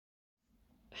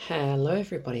Hello,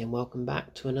 everybody, and welcome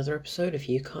back to another episode of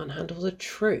You Can't Handle the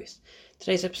Truth.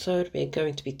 Today's episode, we're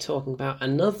going to be talking about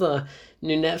another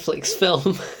new Netflix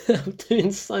film. I'm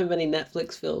doing so many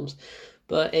Netflix films,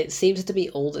 but it seems to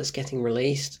be all that's getting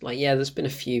released. There's been a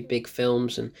few big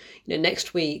films, and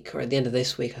next week or at the end of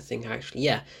this week, I think actually,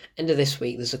 end of this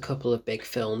week, there's a couple of big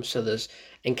films. So there's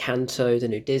Encanto, the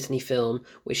new Disney film,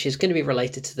 which is going to be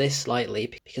related to this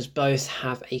slightly because both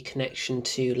have a connection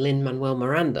to Lin-Manuel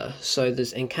Miranda. So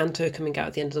there's Encanto coming out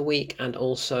at the end of the week, and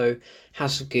also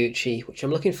House of Gucci, which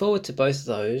I'm looking forward to both of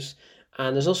those.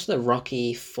 And there's also the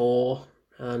Rocky 4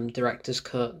 director's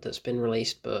cut that's been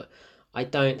released, but I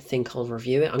don't think I'll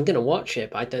review it. I'm going to watch it,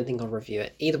 but I don't think I'll review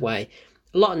it. Either way,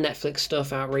 a lot of Netflix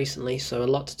stuff out recently, so a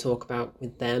lot to talk about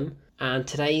with them. And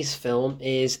today's film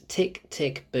is Tick,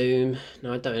 Tick, Boom.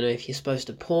 Now, I don't know if you're supposed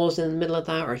to pause in the middle of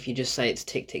that or if you just say it's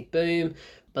Tick, Tick, Boom,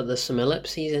 but there's some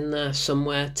ellipses in there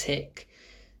somewhere. Tick,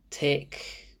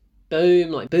 Tick,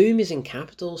 Boom. Like, boom is in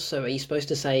capitals, so are you supposed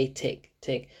to say Tick,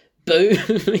 Tick, Boom?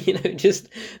 Just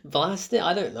blast it?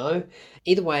 I don't know.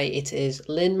 Either way, it is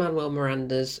Lin-Manuel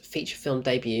Miranda's feature film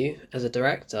debut as a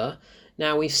director.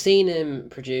 Now, we've seen him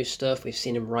produce stuff, we've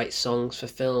seen him write songs for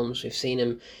films, we've seen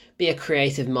him be a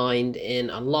creative mind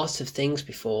in a lot of things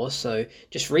before. So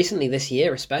just recently this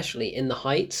year, especially In the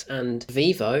Heights and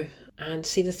Vivo. And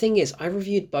see, the thing is, I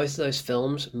reviewed both of those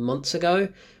films months ago,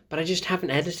 but I just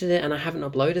haven't edited it and I haven't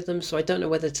uploaded them. So I don't know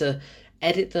whether to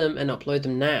edit them and upload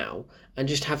them now and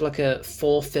just have like a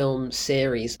 4-film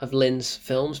series of Lin's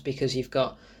films, because you've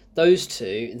got those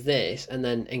two, this, and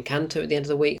then Encanto at the end of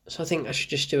the week. So I think I should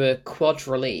just do a quad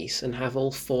release and have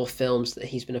all 4 films that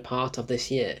he's been a part of this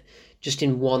year just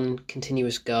in one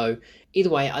continuous go. Either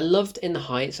way, I loved In the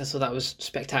Heights. I thought that was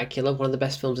spectacular, one of the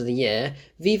best films of the year.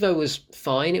 Vivo was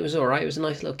fine, it was alright, it was a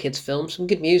nice little kids film, some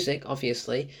good music,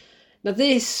 obviously. Now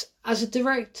this, as a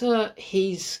director,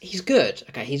 he's good.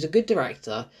 Okay, he's a good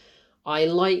director. I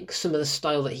like some of the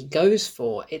style that he goes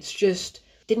for. It's just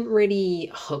didn't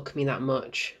really hook me that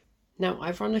much. Now,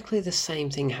 ironically, the same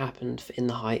thing happened for In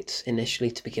the Heights initially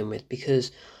to begin with,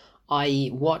 because I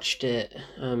watched it,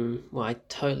 I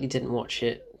totally didn't watch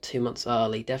it 2 months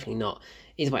early, definitely not.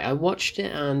 Either way, I watched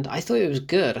it and I thought it was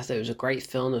good. I thought it was a great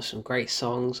film, there's some great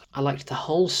songs. I liked the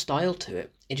whole style to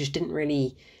it. It just didn't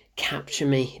really capture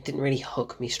me, it didn't really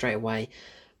hook me straight away.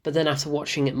 But then after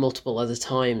watching it multiple other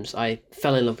times, I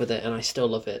fell in love with it and I still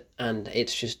love it. And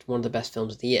it's just one of the best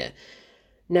films of the year.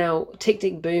 Now, Tick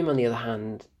Tick Boom, on the other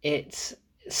hand, it's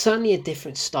certainly a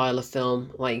different style of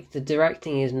film. Like, the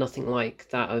directing is nothing like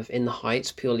that of In the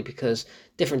Heights, purely because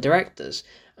different directors.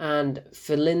 And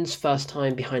for Lin's first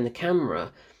time behind the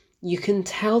camera, you can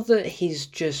tell that he's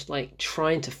just like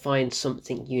trying to find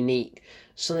something unique,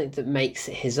 something that makes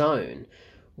it his own.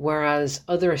 Whereas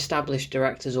other established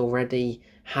directors already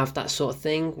have that sort of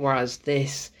thing, whereas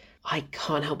this, I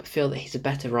can't help but feel that he's a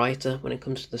better writer when it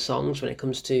comes to the songs, when it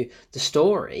comes to the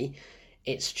story.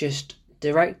 It's just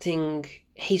directing,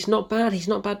 he's not bad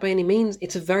by any means.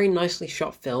 It's a very nicely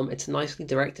shot film, it's a nicely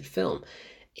directed film.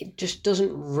 It just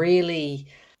doesn't really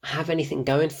have anything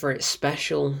going for it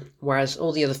special, whereas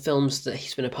all the other films that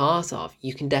he's been a part of,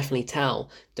 you can definitely tell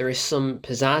there is some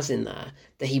pizzazz in there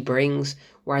that he brings,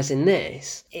 whereas in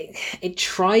this, it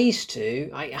tries to,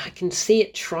 I can see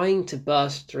it trying to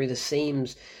burst through the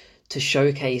seams to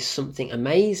showcase something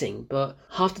amazing, but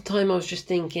half the time I was just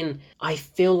thinking, I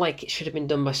feel like it should have been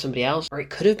done by somebody else, or it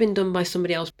could have been done by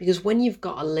somebody else, because when you've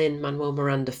got a Lin-Manuel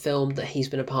Miranda film that he's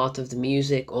been a part of, the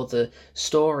music or the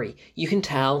story, you can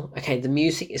tell, okay, the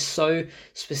music is so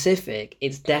specific,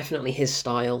 it's definitely his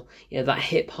style, that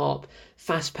hip-hop,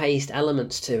 fast-paced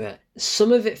elements to it.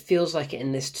 Some of it feels like it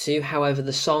in this too, however,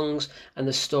 the songs and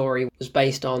the story was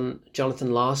based on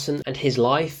Jonathan Larson and his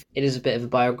life. It is a bit of a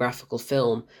biographical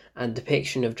film and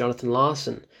depiction of Jonathan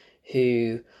Larson,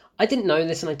 who, I didn't know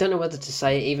this and I don't know whether to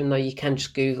say it, even though you can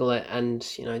just Google it, and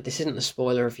this isn't a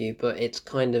spoiler review, but it's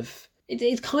kind of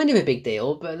a big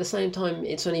deal, but at the same time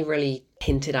it's only really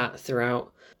hinted at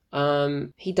throughout.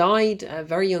 He died at a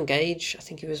very young age. I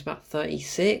think he was about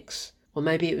 36, or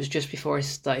maybe it was just before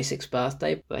his 36th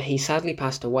birthday, but he sadly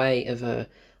passed away of a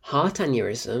heart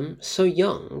aneurysm so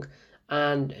young,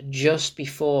 and just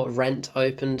before Rent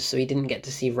opened, so he didn't get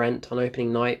to see Rent on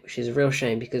opening night, which is a real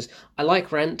shame, because I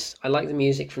like Rent, I like the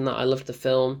music from that, I love the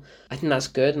film, I think that's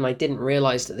good, and I didn't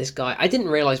realise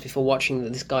before watching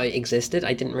that this guy existed.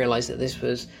 I didn't realise that this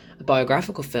was a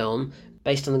biographical film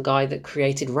based on the guy that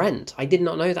created Rent. I did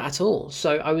not know that at all,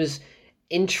 so I was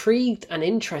intrigued and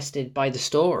interested by the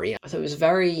story. I thought it was a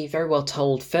very, very well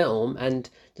told film, and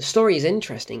the story is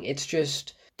interesting. It's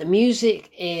just The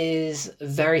music is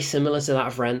very similar to that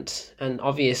of Rent, and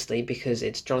obviously because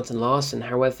it's Jonathan Larson.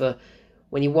 However,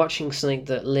 when you're watching something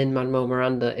that Lin-Manuel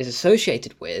Miranda is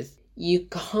associated with, you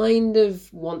kind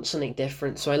of want something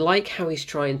different. So I like how he's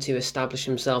trying to establish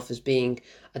himself as being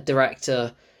a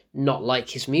director not like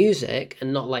his music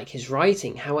and not like his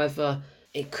writing. However,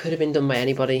 it could have been done by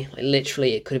anybody. Like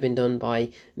literally, it could have been done by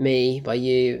me, by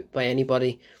you, by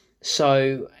anybody.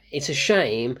 So it's a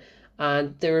shame.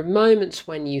 And there are moments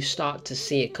when you start to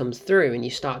see it come through and you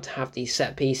start to have these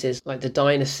set pieces, like the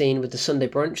diner scene with the Sunday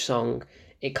Brunch song.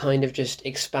 It kind of just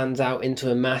expands out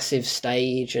into a massive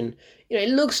stage, and it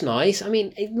looks nice. I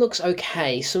mean, it looks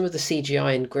okay. Some of the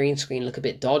CGI and green screen look a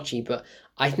bit dodgy, but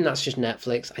I think that's just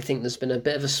Netflix. I think there's been a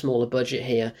bit of a smaller budget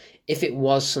here. If it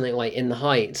was something like In the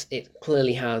Heights, it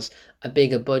clearly has a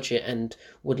bigger budget and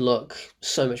would look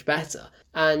so much better.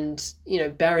 And,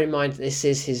 bearing in mind that this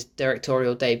is his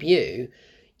directorial debut,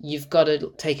 you've got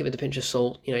to take it with a pinch of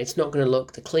salt. It's not going to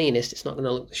look the cleanest, it's not going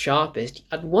to look the sharpest.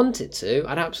 I'd want it to,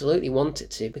 I'd absolutely want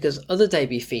it to, because other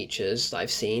debut features that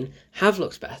I've seen have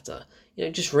looked better.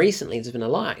 Just recently there's been a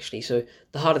lot actually. So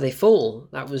The Harder They Fall,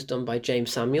 that was done by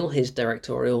James Samuel, his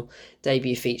directorial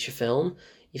debut feature film.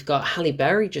 You've got Halle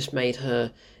Berry just made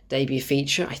her debut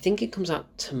feature. I think it comes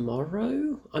out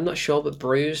tomorrow. I'm not sure, but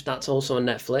Bruised, that's also on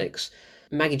Netflix.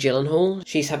 Maggie Gyllenhaal,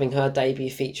 she's having her debut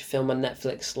feature film on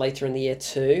Netflix later in the year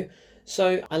too.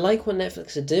 So I like what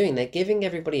Netflix are doing. They're giving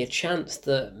everybody a chance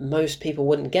that most people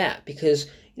wouldn't get, because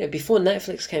before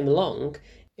Netflix came along,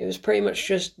 it was pretty much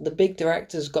just the big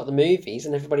directors got the movies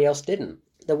and everybody else didn't.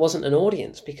 There wasn't an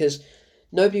audience because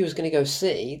nobody was going to go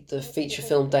see the feature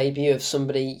film debut of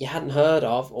somebody you hadn't heard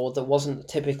of or that wasn't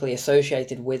typically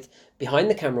associated with behind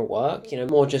the camera work,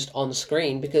 more just on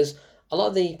screen, because a lot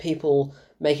of the people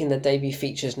making their debut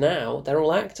features now, they're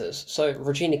all actors. So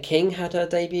Regina King had her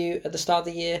debut at the start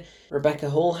of the year.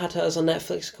 Rebecca Hall had hers on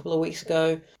Netflix a couple of weeks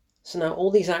ago. So now all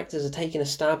these actors are taking a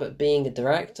stab at being a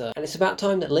director. And it's about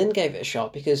time that Lin gave it a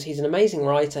shot, because he's an amazing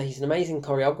writer, he's an amazing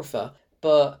choreographer.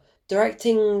 But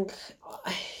directing,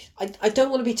 I don't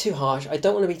want to be too harsh. I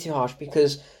don't want to be too harsh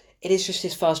because it is just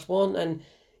his first one. And,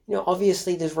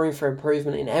 obviously there's room for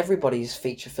improvement in everybody's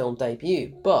feature film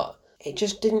debut. But it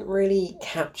just didn't really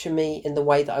capture me in the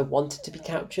way that I wanted to be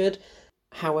captured.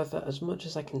 However, as much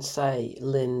as I can say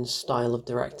Lin's style of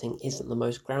directing isn't the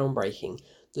most groundbreaking,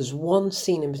 there's one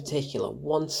scene in particular,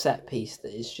 one set piece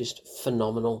that is just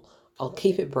phenomenal. I'll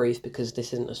keep it brief because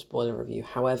this isn't a spoiler review.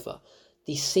 However,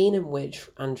 the scene in which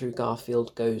Andrew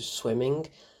Garfield goes swimming,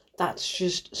 that's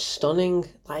just stunning.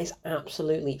 That is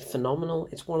absolutely phenomenal.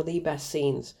 It's one of the best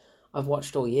scenes I've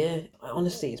watched all year.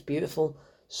 Honestly, it's beautiful.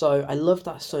 So I love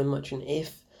that so much, and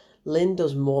if Lin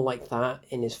does more like that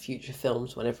in his future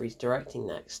films whenever he's directing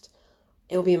next,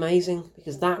 it'll be amazing,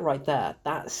 because that right there,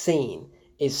 that scene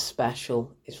is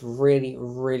special. It's really,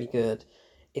 really good.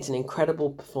 It's an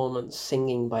incredible performance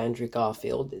singing by Andrew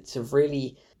Garfield. It's a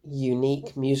really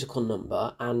unique musical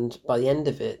number, and by the end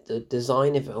of it, the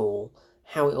design of it all,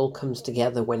 how it all comes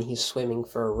together when he's swimming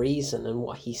for a reason and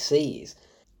what he sees.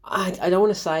 I don't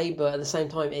want to say, but at the same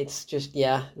time, it's just,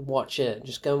 yeah, watch it.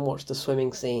 Just go and watch the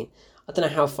swimming scene. I don't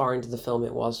know how far into the film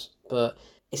it was, but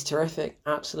it's terrific.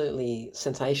 Absolutely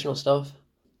sensational stuff.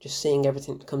 Just seeing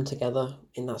everything come together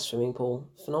in that swimming pool.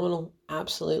 Phenomenal.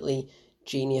 Absolutely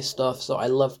genius stuff. So I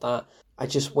love that. I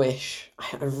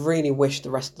really wish the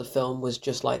rest of the film was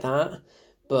just like that.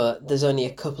 But there's only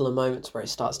a couple of moments where it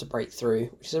starts to break through,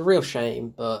 which is a real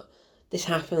shame. But this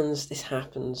happens.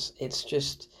 It's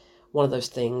just one of those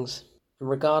things. And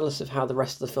regardless of how the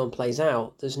rest of the film plays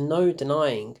out, there's no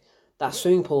denying that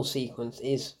swimming pool sequence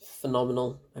is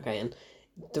phenomenal. Okay, and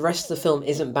the rest of the film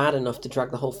isn't bad enough to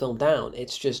drag the whole film down.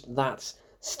 It's just that's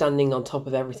standing on top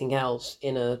of everything else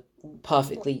in a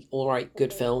perfectly alright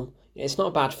good film. It's not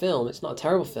a bad film, it's not a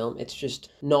terrible film, it's just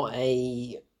not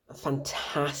a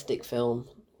fantastic film.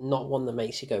 Not one that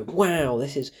makes you go, wow,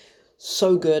 this is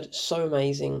so good, so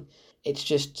amazing. It's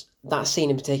just that scene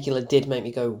in particular did make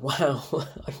me go, wow,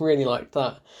 I really liked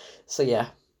that. So yeah.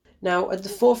 Now, at the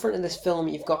forefront of this film,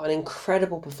 you've got an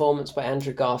incredible performance by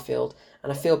Andrew Garfield,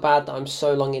 and I feel bad that I'm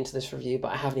so long into this review,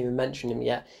 but I haven't even mentioned him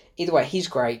yet. Either way, he's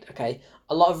great, okay?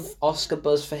 A lot of Oscar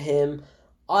buzz for him.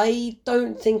 I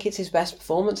don't think it's his best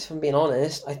performance, if I'm being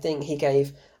honest. I think he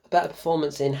gave a better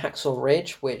performance in Hacksaw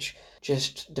Ridge, which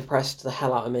just depressed the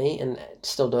hell out of me, and it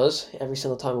still does. Every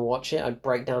single time I watch it, I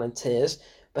break down in tears.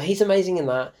 But he's amazing in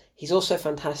that. He's also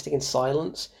fantastic in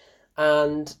Silence.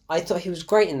 And I thought he was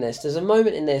great in this. There's a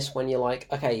moment in this when you're like,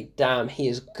 okay, damn, he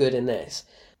is good in this.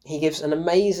 He gives an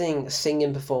amazing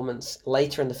singing performance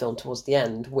later in the film towards the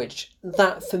end, which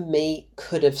that for me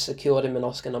could have secured him an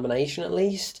Oscar nomination at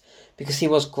least, because he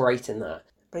was great in that.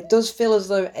 But it does feel as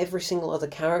though every single other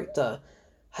character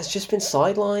has just been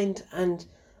sidelined, and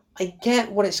I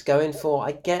get what it's going for.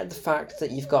 I get the fact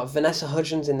that you've got Vanessa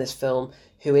Hudgens in this film,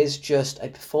 who is just a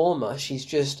performer. She's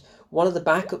just one of the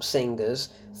backup singers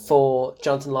for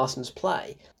Jonathan Larson's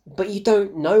play. But you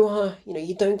don't know her,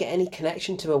 you don't get any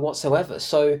connection to her whatsoever.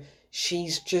 So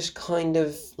she's just kind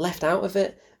of left out of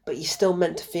it, but you're still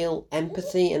meant to feel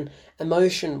empathy and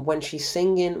emotion when she's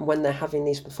singing, when they're having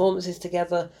these performances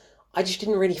together. I just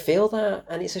didn't really feel that,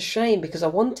 and it's a shame because I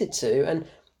wanted to. And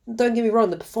don't get me wrong,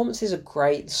 the performances are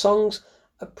great, the songs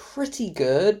are pretty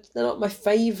good. They're not my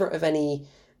favourite of any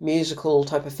musical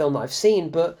type of film that I've seen,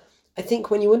 but I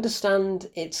think when you understand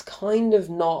it's kind of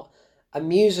not a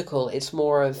musical, it's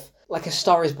more of like a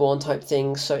Star is Born type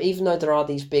thing. So even though there are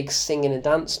these big singing and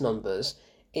dance numbers,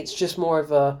 it's just more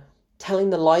of a telling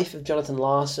the life of Jonathan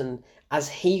Larson as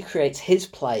he creates his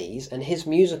plays and his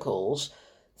musicals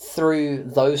through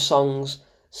those songs.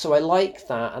 So I like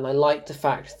that, and I like the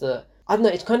fact that, I don't know,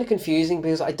 it's kind of confusing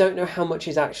because I don't know how much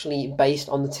is actually based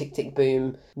on the Tick, Tick,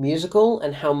 Boom musical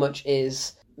and how much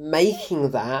is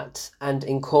making that and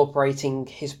incorporating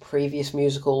his previous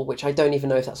musical, which I don't even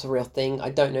know if that's a real thing. I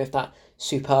don't know if that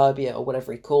Superbia or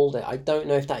whatever he called it, I don't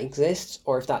know if that exists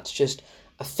or if that's just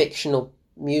a fictional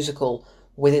musical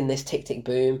within this Tick, Tick,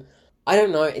 Boom. I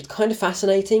don't know, it's kind of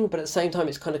fascinating, but at the same time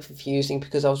it's kind of confusing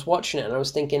because I was watching it and I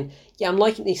was thinking, yeah, I'm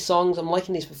liking these songs, I'm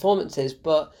liking these performances,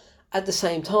 but at the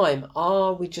same time,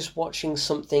 are we just watching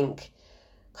something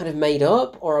kind of made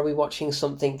up, or are we watching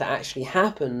something that actually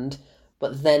happened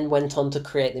but then went on to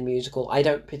create the musical? I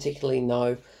don't particularly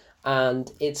know, and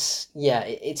it's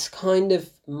kind of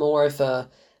more of a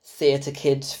theatre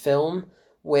kids film,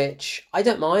 which I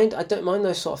don't mind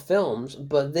those sort of films,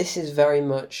 but this is very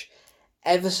much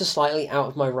ever so slightly out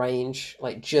of my range,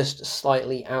 like just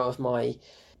slightly out of my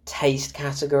taste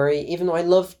category. Even though I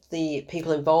love the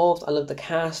people involved, I love the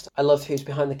cast, I love who's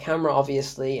behind the camera,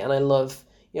 obviously, and I love,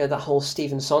 that whole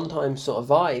Stephen Sondheim sort of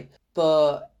vibe,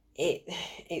 but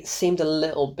it seemed a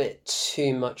little bit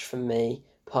too much for me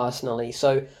personally.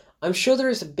 So I'm sure there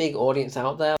is a big audience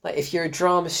out there. Like, if you're a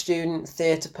drama student,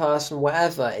 theatre person,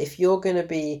 whatever, if you're going to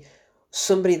be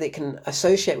somebody that can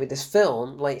associate with this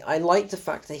film, like, I like the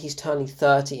fact that he's turning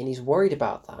 30 and he's worried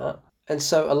about that. And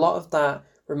so a lot of that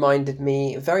reminded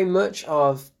me very much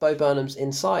of Bo Burnham's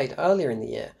Inside earlier in the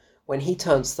year, when he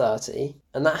turns 30,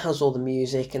 and that has all the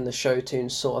music and the show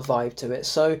tunes sort of vibe to it.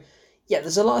 So yeah,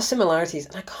 there's a lot of similarities,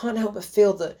 and I can't help but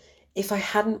feel that if I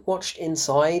hadn't watched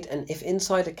Inside, and if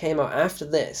Inside had came out after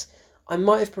this, I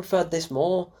might have preferred this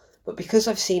more. But because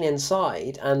I've seen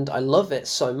Inside, and I love it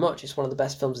so much, it's one of the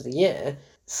best films of the year,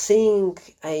 seeing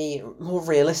a more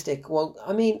realistic, well,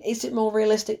 I mean, is it more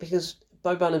realistic? Because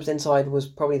Bo Burnham's Inside was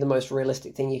probably the most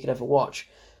realistic thing you could ever watch.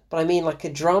 But I mean, like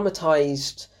a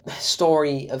dramatised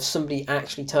story of somebody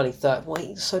actually turning 30.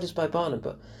 Wait, so does Bo Burnham,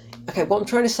 but... Okay, what I'm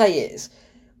trying to say is,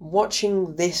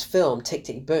 watching this film, Tick,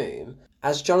 Tick, Boom,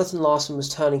 as Jonathan Larson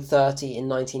was turning 30 in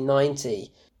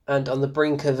 1990, and on the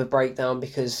brink of a breakdown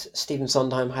because Stephen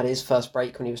Sondheim had his first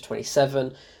break when he was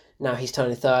 27, now he's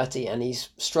turning 30 and he's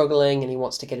struggling and he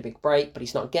wants to get a big break, but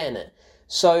he's not getting it.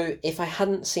 So if I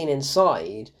hadn't seen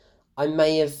Inside, I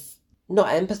may have not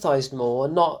empathised more,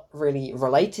 not really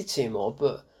related to more,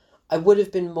 but I would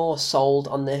have been more sold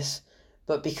on this.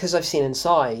 But because I've seen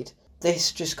Inside,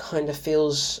 this just kind of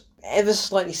feels ever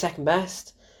slightly second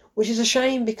best, which is a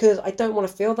shame because I don't want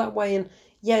to feel that way. And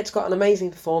yeah, it's got an amazing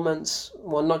performance,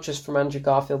 well, not just from Andrew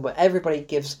Garfield, but everybody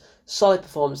gives solid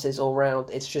performances all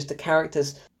round. It's just the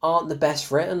characters aren't the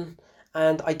best written,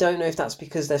 and I don't know if that's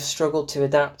because they've struggled to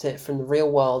adapt it from the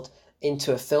real world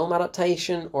into a film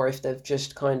adaptation, or if they've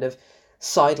just kind of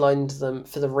sidelined them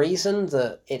for the reason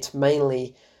that it's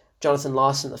mainly Jonathan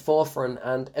Larson at the forefront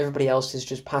and everybody else is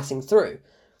just passing through.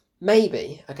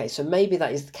 Maybe. Okay, so maybe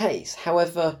that is the case.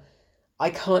 However,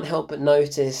 I can't help but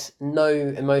notice no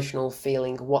emotional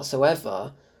feeling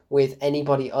whatsoever with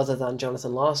anybody other than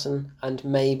Jonathan Larson and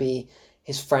maybe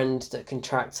his friend that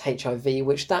contracts HIV,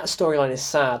 which that storyline is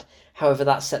sad. However,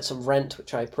 that sets up Rent,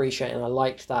 which I appreciate, and I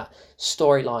liked that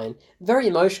storyline. Very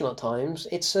emotional at times.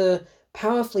 It's a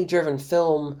powerfully driven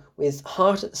film with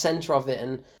heart at the centre of it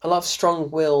and a lot of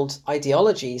strong-willed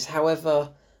ideologies.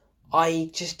 However,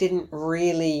 I just didn't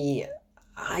really...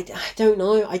 I don't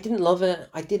know. I didn't love it.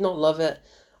 I did not love it.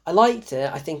 I liked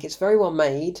it. I think it's very well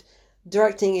made.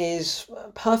 Directing is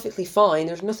perfectly fine.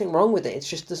 There's nothing wrong with it. It's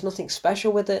just there's nothing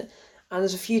special with it. And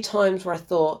there's a few times where I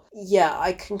thought, yeah,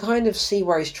 I can kind of see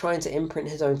where he's trying to imprint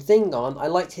his own thing on. I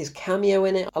liked his cameo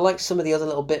in it. I liked some of the other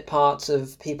little bit parts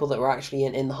of people that were actually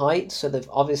in The Heights. So they've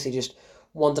obviously just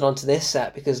wandered onto this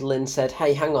set because Lin said,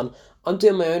 hey, hang on, I'm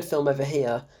doing my own film over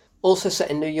here, also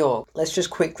set in New York. Let's just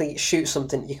quickly shoot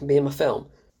something, you can be in my film.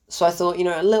 So I thought,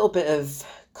 a little bit of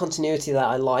continuity that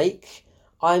I like.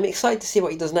 I'm excited to see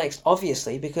what he does next,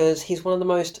 obviously, because he's one of the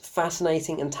most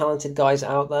fascinating and talented guys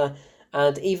out there.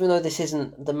 And even though this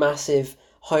isn't the massive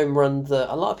home run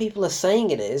that a lot of people are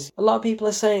saying it is, a lot of people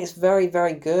are saying it's very,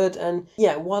 very good. And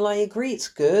yeah, while I agree it's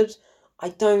good, I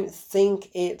don't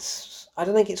think it's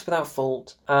without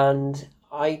fault. And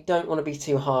I don't want to be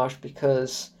too harsh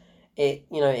because it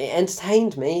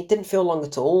entertained me. It didn't feel long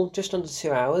at all, just under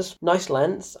 2 hours. Nice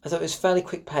length. I thought it was fairly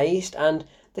quick paced, and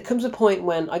there comes a point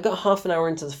when I got half an hour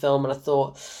into the film and I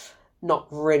thought, not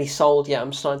really sold yet,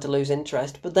 I'm starting to lose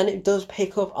interest. But then it does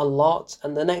pick up a lot,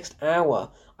 and the next hour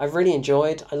I've really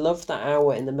enjoyed. I loved that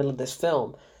hour in the middle of this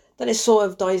film. Then it sort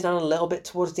of dies down a little bit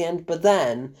towards the end, but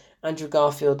then Andrew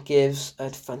Garfield gives a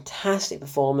fantastic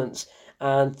performance,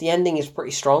 and the ending is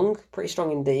pretty strong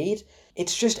indeed.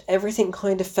 It's just everything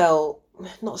kind of felt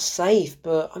not safe,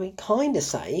 but kind of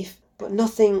safe, but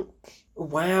nothing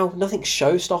nothing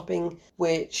show-stopping,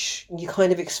 which you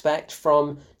kind of expect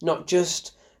from not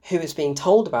just who it's being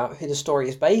told about, who the story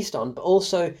is based on, but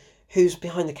also who's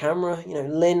behind the camera.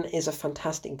 Lin is a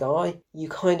fantastic guy. You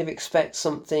kind of expect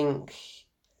something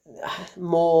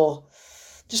more,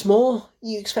 just more.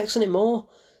 You expect something more.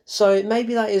 So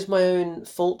maybe that is my own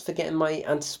fault for getting my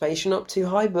anticipation up too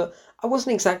high, but I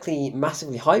wasn't exactly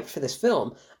massively hyped for this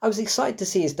film. I was excited to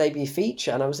see his debut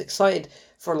feature, and I was excited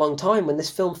for a long time. When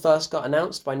this film first got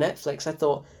announced by Netflix, I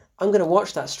thought, I'm going to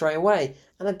watch that straight away.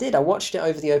 And I did. I watched it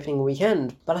over the opening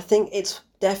weekend. But I think it's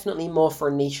definitely more for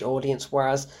a niche audience,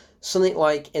 whereas something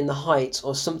like In the Heights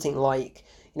or something like,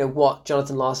 what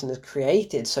Jonathan Larson has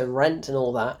created, so Rent and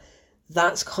all that,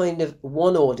 that's kind of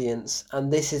one audience,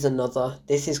 and this is another.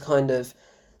 This is kind of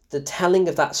the telling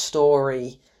of that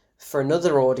story for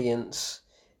another audience,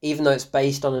 even though it's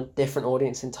based on a different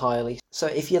audience entirely. So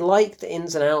if you like the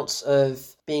ins and outs of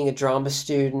being a drama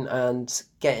student and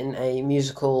getting a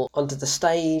musical onto the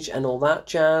stage and all that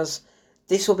jazz,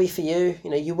 this will be for you.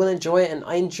 You will enjoy it, and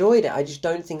I enjoyed it. I just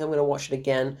don't think I'm going to watch it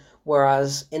again.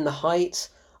 Whereas In the Heights,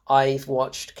 I've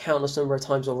watched countless number of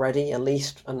times already, at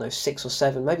least, 6 or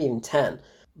 7, maybe even 10.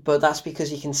 But that's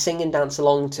because you can sing and dance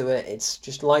along to it. It's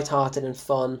just light-hearted and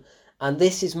fun. And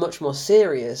this is much more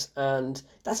serious, and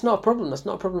that's not a problem. That's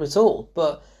not a problem at all.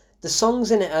 But the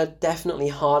songs in it are definitely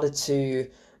harder to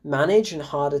manage and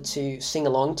harder to sing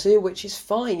along to, which is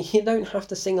fine. You don't have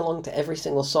to sing along to every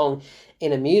single song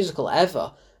in a musical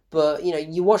ever. But,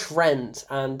 you watch Rent,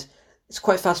 and it's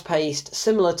quite fast-paced,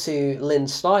 similar to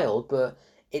Lin's style, but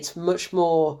it's much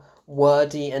more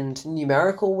wordy and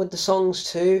numerical with the songs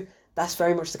too. That's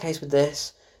very much the case with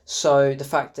this. So the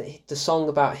fact that the song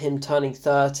about him turning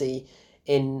 30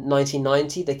 in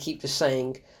 1990, they keep just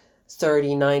saying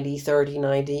 3090,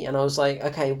 3090, and I was like,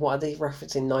 okay, what are they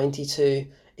referencing 90 to?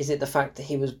 Is it the fact that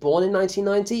he was born in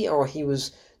 1990, or he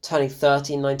was turning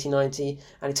 30 in 1990,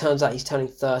 and it turns out he's turning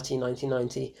 30 in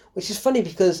 1990, which is funny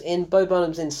because in Bo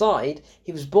Burnham's Inside,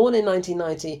 he was born in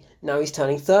 1990, now he's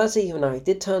turning 30, even though he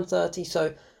did turn 30,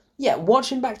 so yeah,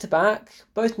 watching back to back,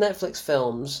 both Netflix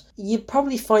films, you'd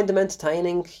probably find them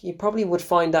entertaining. You probably would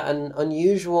find that an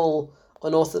unusual,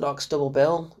 unorthodox double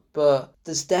bill, but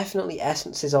there's definitely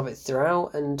essences of it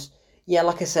throughout. And yeah,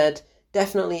 like I said,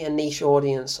 definitely a niche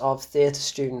audience of theatre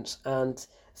students. And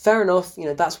fair enough,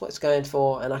 that's what it's going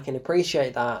for, and I can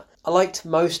appreciate that. I liked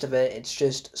most of it, it's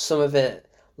just some of it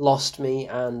lost me,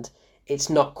 and it's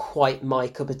not quite my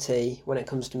cup of tea when it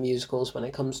comes to musicals, when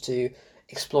it comes to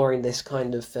exploring this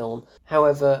kind of film.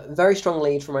 However, very strong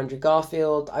lead from Andrew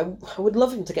Garfield. I would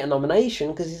love him to get a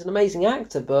nomination because he's an amazing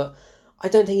actor, but I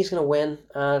don't think he's going to win.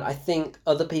 And I think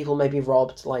other people may be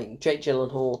robbed, like Jake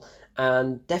Gyllenhaal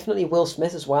and definitely Will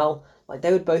Smith as well. Like,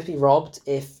 they would both be robbed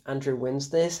if Andrew wins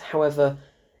this. However,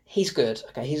 he's good.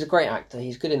 Okay, he's a great actor.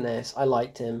 He's good in this. I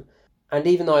liked him. And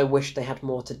even though I wish they had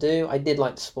more to do, I did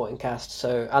like the supporting cast.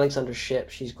 So Alexandra Shipp,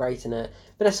 she's great in it.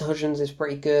 Vanessa Hudgens is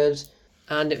pretty good.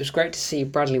 And it was great to see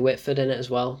Bradley Whitford in it as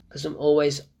well, because I'm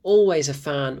always a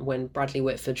fan when Bradley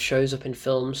Whitford shows up in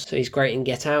films. So he's great in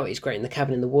Get Out, he's great in The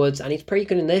Cabin in the Woods, and he's pretty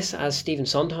good in this as Stephen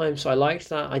Sondheim, so I liked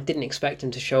that. I didn't expect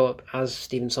him to show up as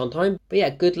Stephen Sondheim, but yeah,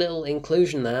 good little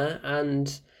inclusion there.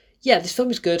 And yeah, this film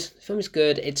is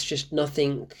good. It's just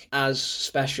nothing as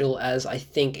special as I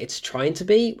think it's trying to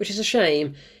be, which is a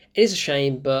shame. It is a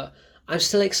shame, but I'm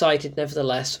still excited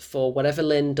nevertheless for whatever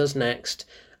Lin does next.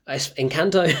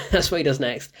 Encanto, that's what he does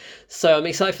next. So I'm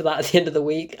excited for that at the end of the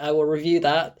week. I will review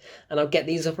that, and I'll get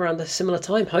these up around a similar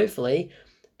time, hopefully.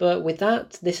 But with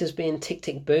that, this has been Tick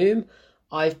Tick Boom.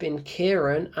 I've been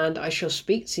Kieran, and I shall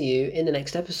speak to you in the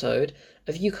next episode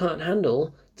of You Can't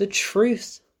Handle the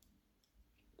Truth.